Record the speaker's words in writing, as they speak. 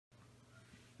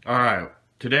Alright,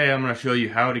 today I'm going to show you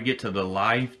how to get to the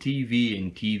live TV in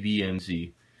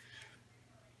TVMC.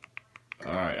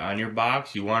 Alright, on your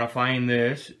box you want to find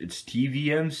this. It's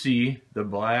TVMC, the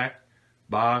black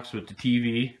box with the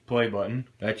TV play button.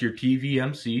 That's your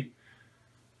TVMC.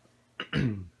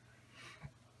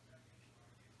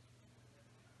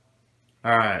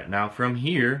 Alright, now from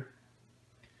here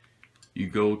you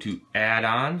go to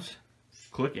add-ons,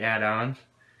 click add-ons.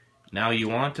 Now you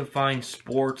want to find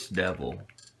Sports Devil.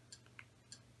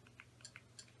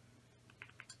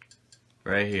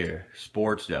 Right here,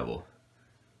 Sports Devil.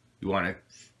 You want to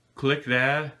click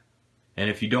that,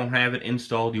 and if you don't have it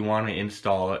installed, you want to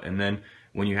install it, and then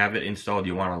when you have it installed,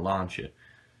 you want to launch it.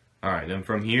 Alright, then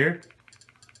from here,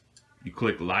 you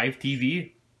click Live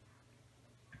TV.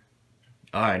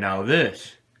 Alright, now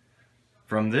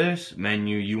from this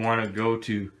menu, you want to go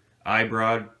to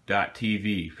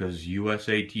iBroad.tv, because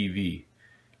USA TV.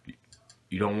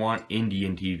 You don't want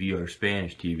Indian TV or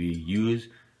Spanish TV. Use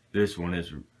this one,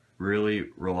 is really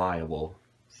reliable.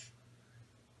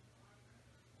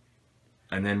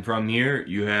 And then from here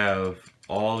you have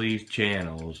all these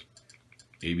channels: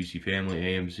 ABC Family,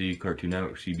 AMC, Cartoon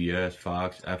Network, CBS,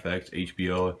 Fox, FX,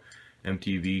 HBO,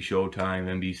 MTV, Showtime,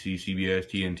 NBC, CBS,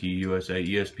 TNT, USA,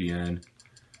 ESPN.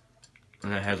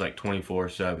 And it has like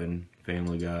 24/7,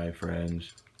 Family Guy,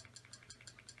 Friends.